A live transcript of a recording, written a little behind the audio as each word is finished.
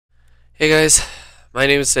Hey guys, my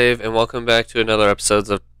name is Dave, and welcome back to another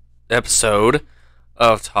episode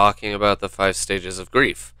of talking about the 5 stages of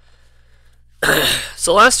grief.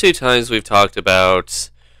 So, last 2 times we've talked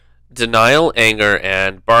about denial, anger,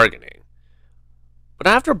 and bargaining. But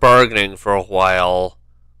after bargaining for a while,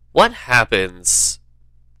 what happens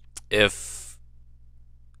if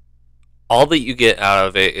all that you get out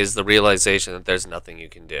of it is the realization that there's nothing you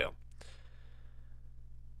can do?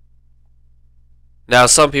 Now,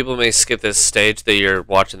 some people may skip this stage that you're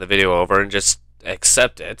watching the video over and just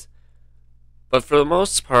accept it. But for the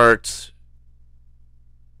most part,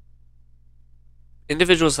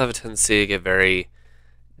 individuals have a tendency to get very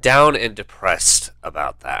down and depressed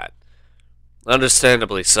about that.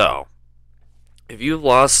 Understandably so. If you've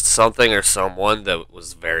lost something or someone that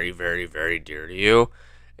was very, very, very dear to you,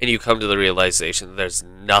 and you come to the realization that there's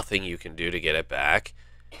nothing you can do to get it back,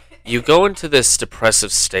 you go into this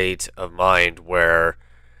depressive state of mind where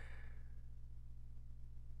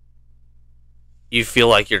you feel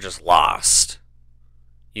like you're just lost.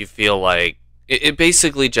 You feel like it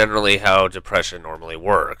basically generally how depression normally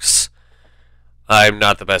works. I'm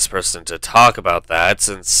not the best person to talk about that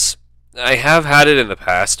since I have had it in the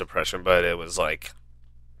past, depression, but it was like,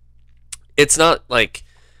 it's not like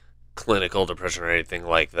clinical depression or anything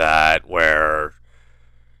like that where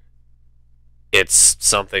it's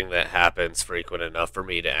something that happens frequent enough for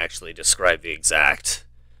me to actually describe the exact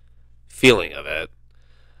feeling of it.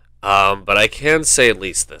 But I can say at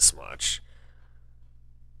least this much.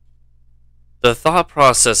 The thought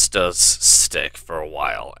process does stick for a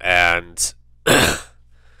while, and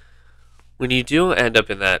when you do end up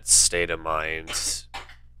in that state of mind,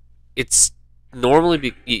 it's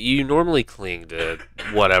normally you normally cling to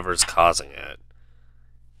whatever's causing it.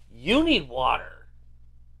 You need water.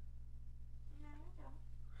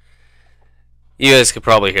 You guys could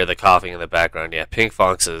probably hear the coughing in the background. Yeah, Pink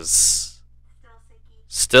Fox is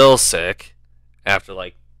still sick after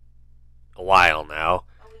like a while now.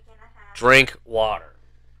 Drink water.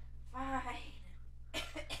 Fine.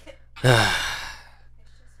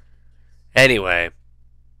 Anyway,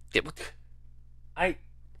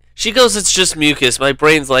 she goes, it's just mucus. My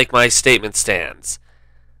brain's like my statement stands.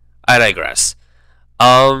 I digress.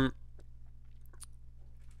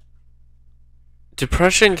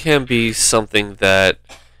 Depression can be something that,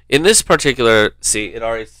 in this particular, see, it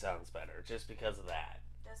already sounds better just because of that.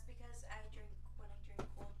 That's because when I drink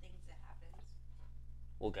cold things, it happens.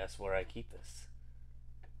 Well, guess where I keep this?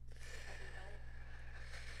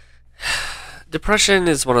 Depression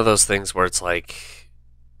is one of those things where it's like,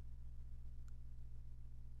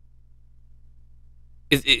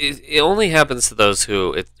 it only happens to those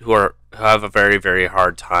who have a very, very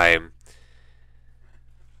hard time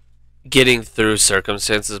getting through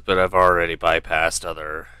circumstances, but have already bypassed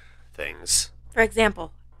other things. For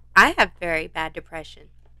example, I have very bad depression.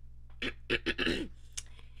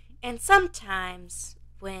 And sometimes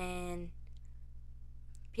when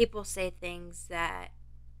people say things that...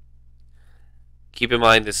 Keep in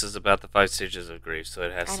mind, this is about the 5 stages of grief, so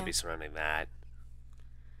it has to be surrounding that.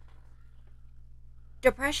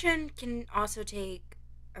 Depression can also take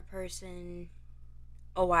a person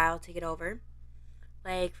a while to get over.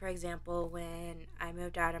 Like, for example, when I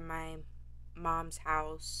moved out of my mom's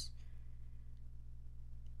house,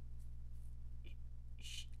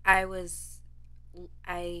 I was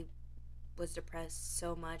depressed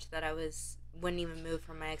so much that I wouldn't even move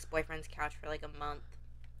from my ex-boyfriend's couch for like a month.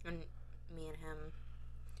 And me and him,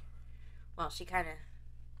 well,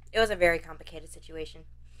 it was a very complicated situation.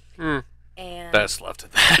 And best left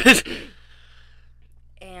at that.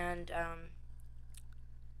 And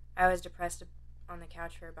I was depressed on the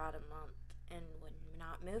couch for about a month and would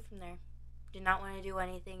not move from there. Did not want to do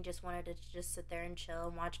anything, just wanted to just sit there and chill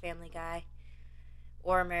and watch Family Guy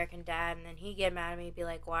or American Dad, and then he'd get mad at me and be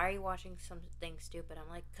like, why are you watching something stupid? I'm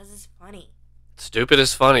like, because it's funny. Stupid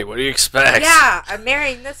is funny. What do you expect? Yeah, I'm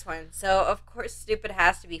marrying this one, so of course stupid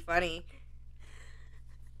has to be funny.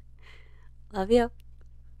 Love you.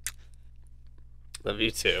 Love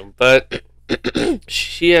you too. But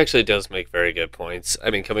she actually does make very good points. I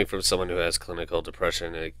mean, coming from someone who has clinical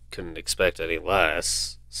depression, I couldn't expect any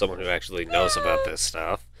less. Someone who actually knows about this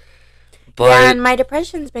stuff. But yeah, and my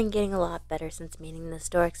depression's been getting a lot better since meeting this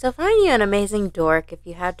dork. So find you an amazing dork if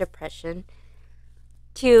you have depression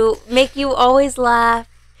to make you always laugh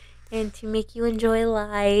and to make you enjoy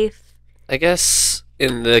life. I guess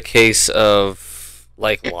in the case of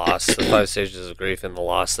like loss, the 5 stages of grief and the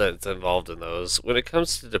loss that's involved in those, when it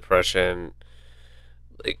comes to depression,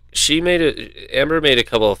 like Amber made a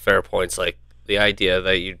couple of fair points, like the idea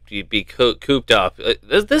that you'd be cooped up.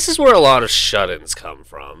 This is where a lot of shut-ins come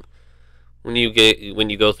from. When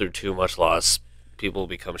you go through too much loss, people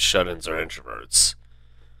become shut-ins or introverts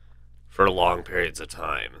for long periods of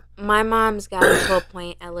time. My mom's gotten to a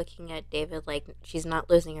point at looking at David like she's not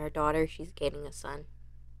losing her daughter, she's gaining a son.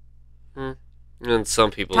 And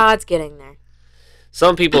some people Todd's getting there.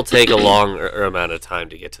 Some people take a long amount of time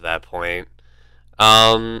to get to that point.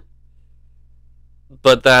 But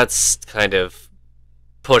that's kind of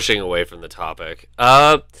pushing away from the topic.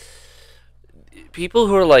 People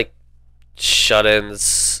who are like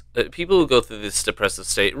shut-ins, people who go through this depressive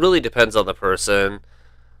state, it really depends on the person.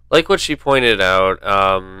 Like what she pointed out,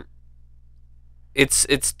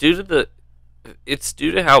 it's due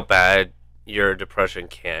to how bad your depression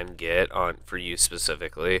can get on for you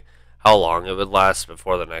specifically, how long it would last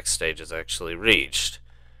before the next stage is actually reached.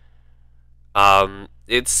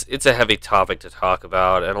 It's a heavy topic to talk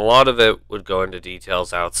about, and a lot of it would go into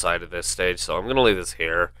details outside of this stage, so I'm gonna leave this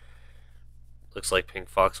here. Looks like Pink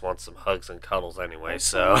Fox wants some hugs and cuddles anyway,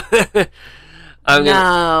 so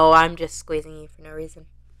I'm just squeezing you for no reason.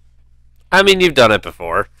 I mean, you've done it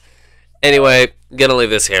before. Anyway, gonna leave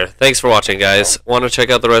this here. Thanks for watching, guys. Want to check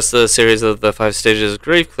out the rest of the series of the 5 stages of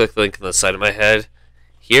grief? Click the link on the side of my head.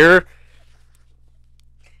 Here.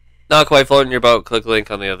 Not quite floating your boat. Click the link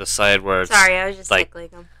on the other side where it's... Sorry, I was just like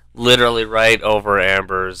tickling him. Literally right over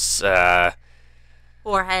Amber's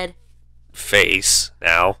Forehead. face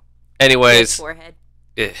now. Anyways, Forehead.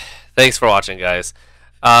 Thanks for watching, guys.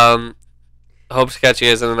 Hope to catch you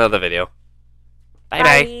guys in another video.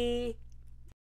 Bye-bye.